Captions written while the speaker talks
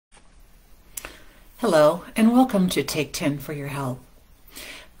Hello, and welcome to Take 10 for Your Health.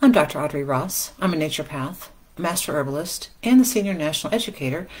 I'm Dr. Audrey Ross. I'm a naturopath, a master herbalist, and the senior national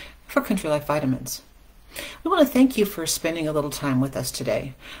educator for Country Life Vitamins. We want to thank you for spending a little time with us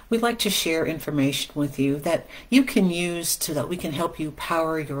today. We'd like to share information with you that you can use so that we can help you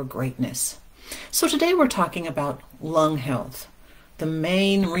power your greatness. So today we're talking about lung health. The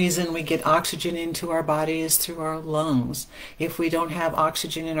main reason we get oxygen into our body is through our lungs. If we don't have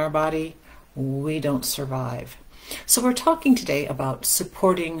oxygen in our body, we don't survive. So we're talking today about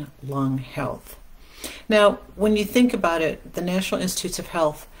supporting lung health. Now, when you think about it, the National Institutes of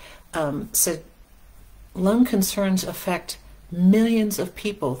Health said lung concerns affect millions of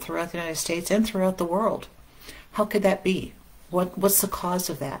people throughout the United States and throughout the world. How could that be? What's the cause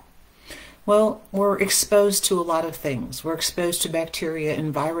of that? Well, we're exposed to a lot of things. We're exposed to bacteria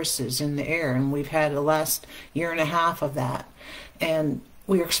and viruses in the air, and we've had the last year and a half of that. And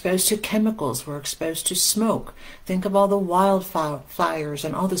we're exposed to chemicals. We're exposed to smoke. Think of all the wildfires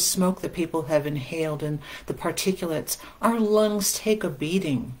and all the smoke that people have inhaled and the particulates. Our lungs take a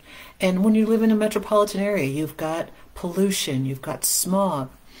beating. And when you live in a metropolitan area, you've got pollution, you've got smog.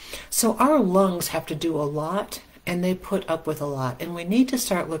 So our lungs have to do a lot, and they put up with a lot. And we need to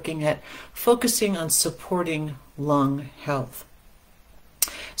start looking at focusing on supporting lung health.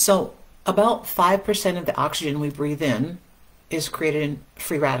 So about 5% of the oxygen we breathe in is created in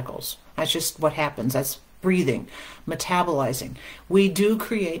free radicals. That's just what happens. That's breathing, metabolizing. We do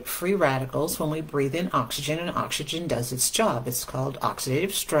create free radicals when we breathe in oxygen, and oxygen does its job. It's called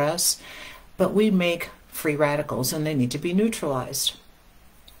oxidative stress, but we make free radicals and they need to be neutralized.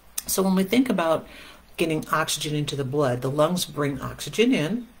 So when we think about getting oxygen into the blood, the lungs bring oxygen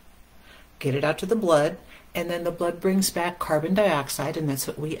in, get it out to the blood, and then the blood brings back carbon dioxide, and that's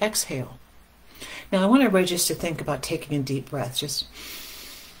what we exhale. Now, I want everybody just to think about taking a deep breath.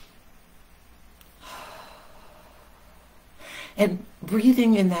 And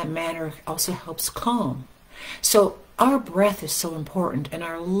breathing in that manner also helps calm. So our breath is so important, and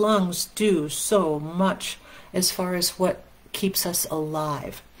our lungs do so much as far as what keeps us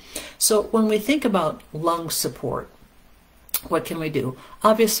alive. So when we think about lung support, what can we do?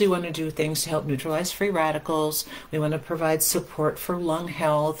 Obviously, we want to do things to help neutralize free radicals. We want to provide support for lung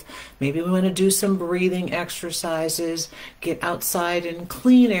health. Maybe we want to do some breathing exercises. Get outside in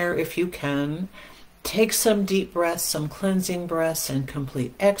clean air if you can. Take some deep breaths, some cleansing breaths, and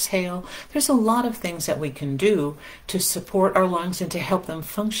complete exhale. There's a lot of things that we can do to support our lungs and to help them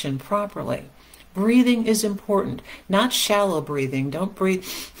function properly. Breathing is important, not shallow breathing. Don't breathe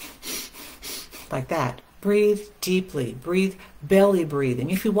like that. Breathe deeply. Breathe belly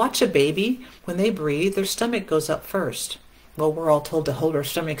breathing. If you watch a baby, when they breathe, their stomach goes up first. Well, we're all told to hold our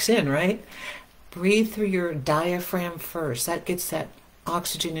stomachs in, right? Breathe through your diaphragm first. That gets that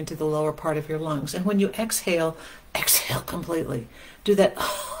oxygen into the lower part of your lungs. And when you exhale, exhale completely. Do that,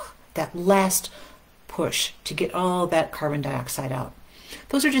 that last push to get all that carbon dioxide out.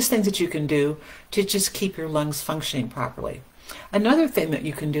 Those are just things that you can do to just keep your lungs functioning properly. Another thing that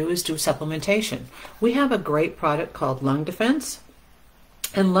you can do is do supplementation. We have a great product called Lung Defense,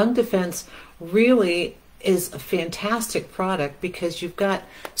 and Lung Defense really is a fantastic product because you've got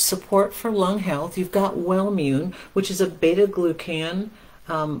support for lung health. You've got Wellmune, which is a beta-glucan,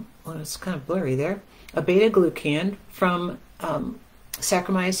 well, it's kind of blurry there, a beta-glucan from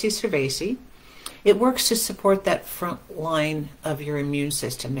Saccharomyces cerevisiae. It works to support that front line of your immune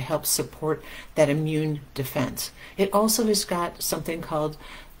system, to help support that immune defense. It also has got something called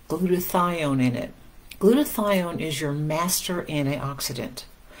glutathione in it. Glutathione is your master antioxidant.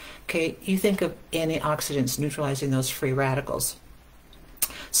 Okay, you think of antioxidants neutralizing those free radicals.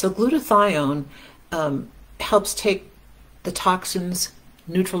 So glutathione helps take the toxins,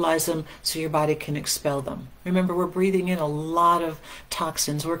 neutralize them so your body can expel them. Remember, we're breathing in a lot of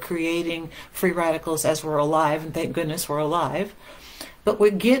toxins. We're creating free radicals as we're alive, and thank goodness we're alive. But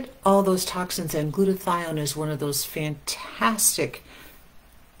we get all those toxins in. Glutathione is one of those fantastic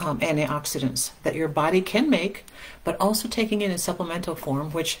antioxidants that your body can make, but also taking it in supplemental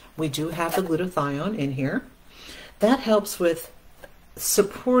form, which we do have the glutathione in here. That helps with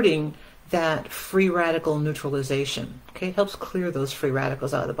supporting that free radical neutralization. Okay, it helps clear those free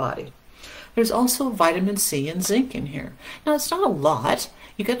radicals out of the body. There's also vitamin C and zinc in here. Now, it's not a lot.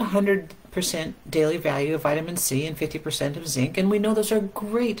 You get 100% daily value of vitamin C and 50% of zinc, and we know those are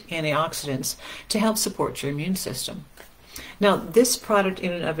great antioxidants to help support your immune system. Now, this product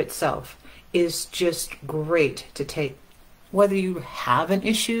in and of itself is just great to take, whether you have an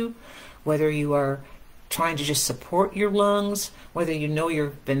issue, whether you are trying to just support your lungs, whether you know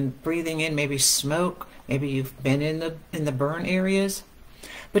you've been breathing in maybe smoke, maybe you've been in the burn areas.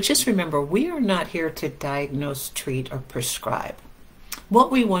 But just remember, we are not here to diagnose, treat, or prescribe.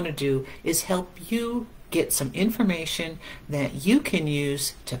 What we want to do is help you get some information that you can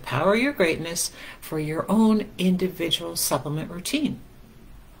use to power your greatness for your own individual supplement routine.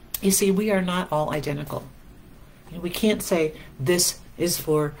 You see, we are not all identical. We can't say this is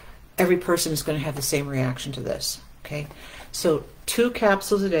for every person is going to have the same reaction to this. Okay, so 2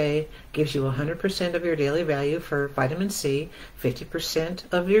 capsules a day gives you 100% of your daily value for vitamin C,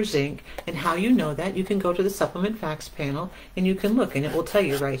 50% of your zinc. And how you know that, you can go to the supplement facts panel and you can look, and it will tell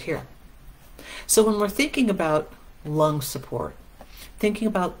you right here. So when we're thinking about lung support, thinking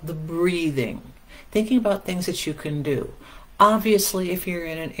about the breathing, thinking about things that you can do, obviously if you're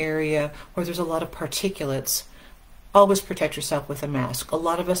in an area where there's a lot of particulates, always protect yourself with a mask. A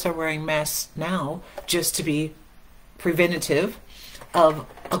lot of us are wearing masks now just to be preventative of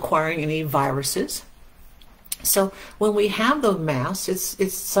acquiring any viruses. So when we have those masks,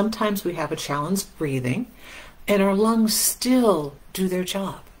 it's sometimes we have a challenge breathing, and our lungs still do their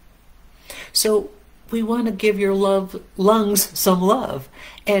job. So we want to give your lungs some love,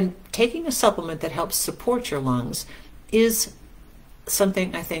 and taking a supplement that helps support your lungs is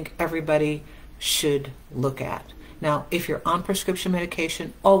something I think everybody should look at. Now, if you're on prescription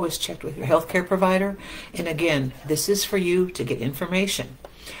medication, always check with your healthcare provider. And again, this is for you to get information.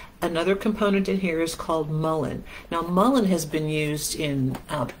 Another component in here is called mullein. Now, mullein has been used in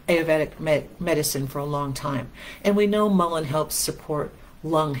Ayurvedic medicine for a long time. And we know mullein helps support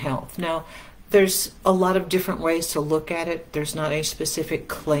lung health. Now, there's a lot of different ways to look at it. There's not any specific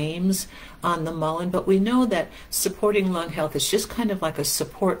claims on the mullein, but we know that supporting lung health is just kind of like a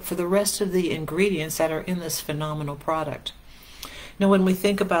support for the rest of the ingredients that are in this phenomenal product. Now, when we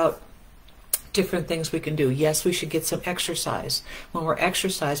think about different things we can do, yes, we should get some exercise. When we're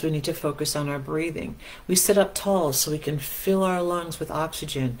exercise, we need to focus on our breathing. We sit up tall so we can fill our lungs with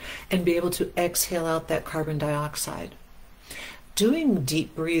oxygen and be able to exhale out that carbon dioxide. Doing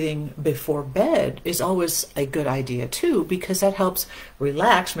deep breathing before bed is always a good idea too, because that helps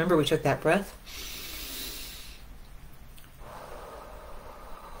relax. Remember, we took that breath.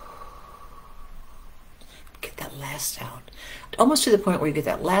 Get that last out. Almost to the point where you get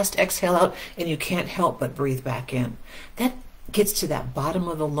that last exhale out and you can't help but breathe back in. That gets to that bottom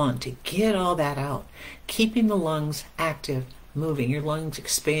of the lung to get all that out. Keeping the lungs active, moving. Your lungs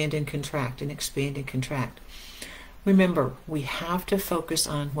expand and contract and expand and contract. Remember, we have to focus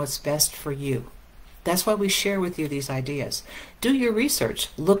on what's best for you. That's why we share with you these ideas. Do your research.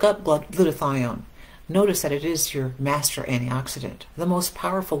 Look up glutathione. Notice that it is your master antioxidant, the most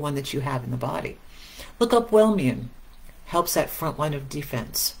powerful one that you have in the body. Look up Wellmune. Helps that front line of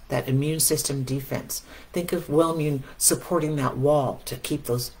defense, that immune system defense. Think of Wellmune supporting that wall to keep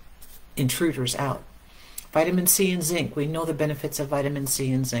those intruders out. Vitamin C and zinc. We know the benefits of vitamin C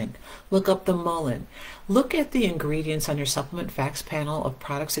and zinc. Look up the mullein. Look at the ingredients on your supplement facts panel of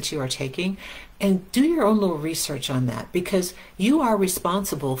products that you are taking and do your own little research on that, because you are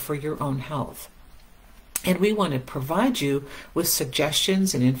responsible for your own health. And we want to provide you with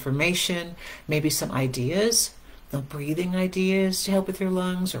suggestions and information, maybe some ideas, the breathing ideas to help with your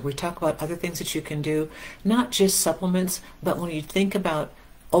lungs, or we talk about other things that you can do, not just supplements, but when you think about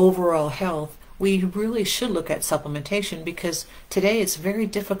overall health, we really should look at supplementation, because today it's very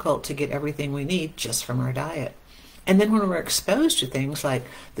difficult to get everything we need just from our diet. And then when we're exposed to things like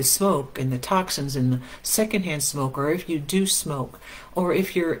the smoke and the toxins and the secondhand smoke, or if you do smoke, or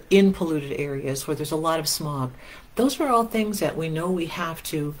if you're in polluted areas where there's a lot of smog, those are all things that we know we have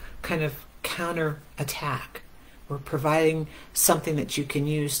to kind of counterattack. We're providing something that you can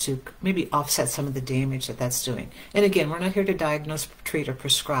use to maybe offset some of the damage that that's doing. And again, we're not here to diagnose, treat, or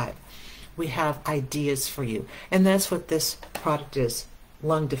prescribe. We have ideas for you. And that's what this product is,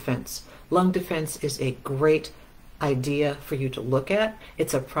 Lung Defense. Lung Defense is a great idea for you to look at.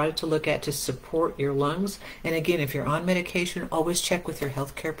 It's a product to look at to support your lungs. And again, if you're on medication, always check with your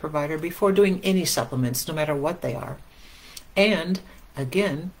healthcare provider before doing any supplements, no matter what they are. And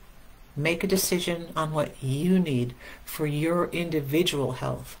again, make a decision on what you need for your individual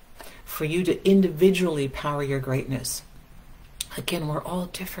health, for you to individually power your greatness. Again, we're all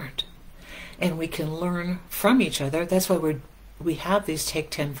different. And we can learn from each other. That's why we have these Take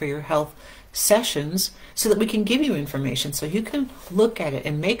 10 for Your Health sessions, so that we can give you information so you can look at it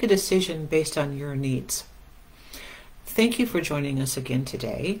and make a decision based on your needs. Thank you for joining us again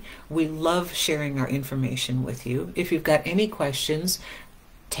today. We love sharing our information with you. If you've got any questions,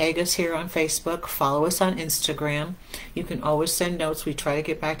 tag us here on Facebook, follow us on Instagram. You can always send notes. We try to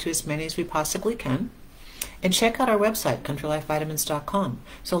get back to as many as we possibly can. And check out our website, countrylifevitamins.com.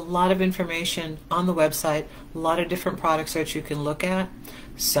 So a lot of information on the website, a lot of different products that you can look at.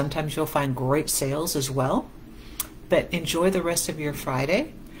 Sometimes you'll find great sales as well. But enjoy the rest of your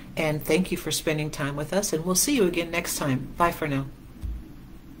Friday, and thank you for spending time with us, and we'll see you again next time. Bye for now.